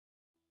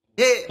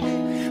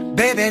Yeah,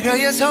 baby girl,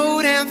 you're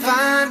so damn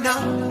fine,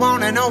 though.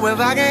 Wanna know if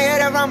I can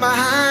hit it from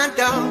behind,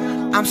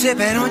 though. I'm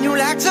sipping on you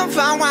like some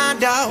fine wine,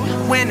 though.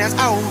 When it's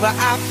over,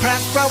 I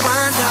press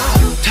rewind,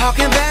 though.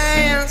 Talking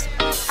bands,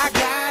 I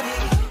got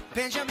it.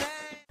 Benjamin.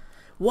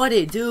 What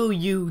it do,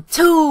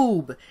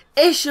 YouTube?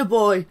 It's your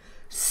boy,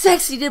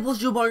 Sexy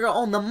Dimples Jewelburger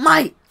on the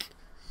mic.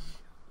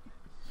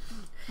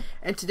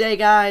 And today,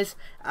 guys,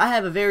 I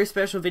have a very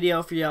special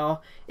video for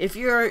y'all. If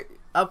you're an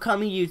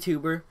upcoming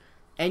YouTuber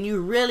and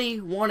you really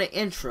want an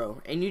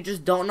intro and you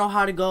just don't know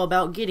how to go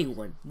about getting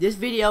one, this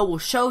video will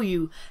show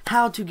you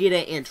how to get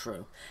an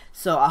intro.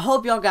 So I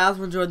hope y'all guys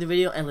will enjoy the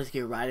video, and let's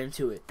get right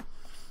into it.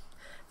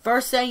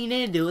 First thing you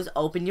need to do is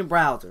open your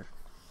browser.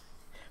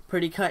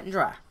 Pretty cut and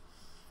dry.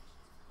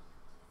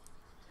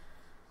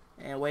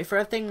 And wait for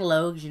everything to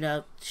load, you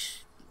know,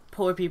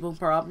 poor people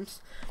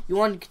problems. You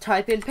want to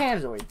type in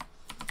Panzoid.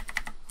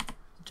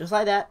 Just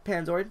like that,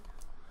 Panzoid.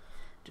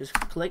 Just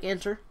click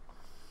enter.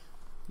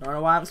 Don't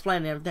know why I'm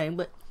explaining everything,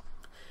 but...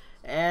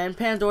 And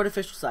Panzoid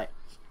official site.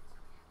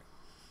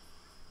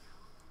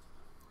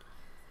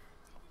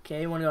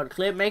 Okay, you want to go to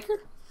Clip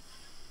Maker.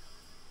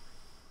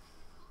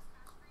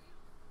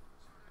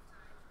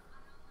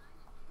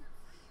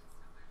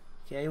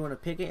 Okay, you want to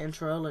pick an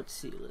intro. Let's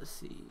see.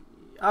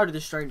 I'll do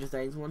the Stranger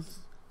Things ones.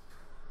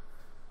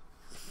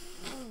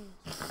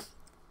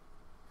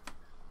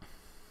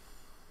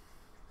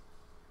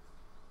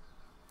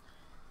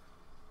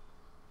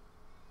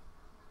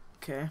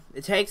 Okay,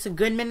 it takes a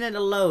good minute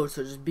to load,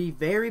 so just be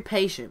very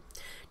patient.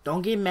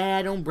 Don't get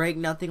mad, don't break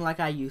nothing like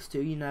I used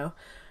to, you know.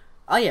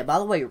 Oh yeah, by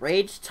the way,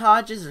 Rage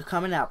Charges are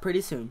coming out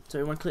pretty soon. So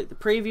you want to click the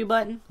preview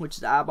button, which is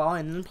the eyeball,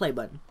 and then the play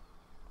button.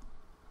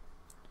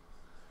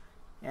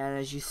 And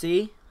as you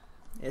see,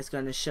 it's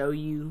going to show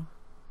you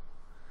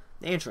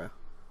the intro.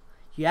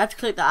 You have to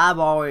click the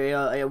eyeball or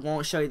it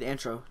won't show you the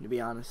intro, to be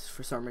honest,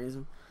 for some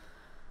reason.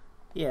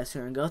 Yeah, so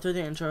you're going to go through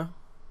the intro.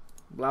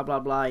 Blah,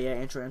 blah, blah,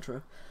 yeah,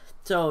 intro.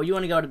 So you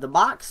want to go to the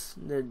box,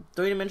 the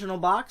three-dimensional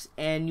box,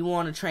 and you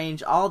want to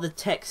change all the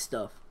text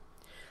stuff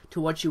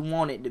to what you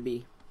want it to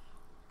be.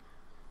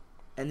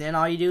 And then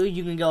all you do,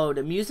 you can go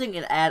to music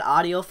and add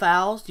audio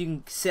files. You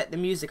can set the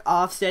music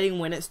offsetting,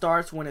 when it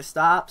starts, when it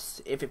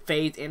stops, if it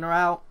fades in or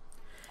out.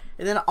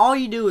 And then all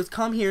you do is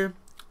come here.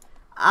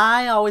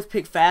 I always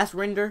pick fast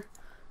render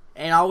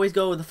and always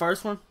go with the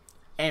first one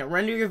and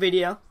render your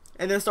video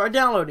and then start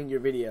downloading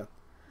your video.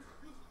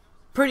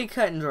 Pretty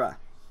cut and dry.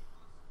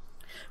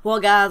 Well,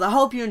 guys, I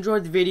hope you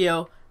enjoyed the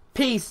video.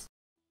 Peace.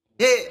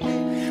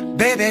 Yeah,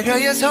 baby girl,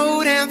 you're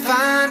so damn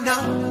fine,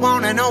 though.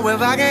 Wanna know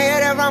if I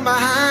can hit it from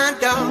behind,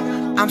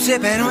 though. I'm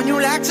sipping on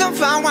you like some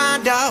fine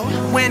wine,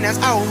 though. When it's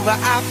over,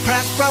 I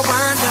press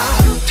rewind,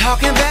 though.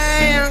 Talking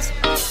bands,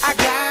 I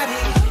got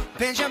it.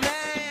 Benjamin.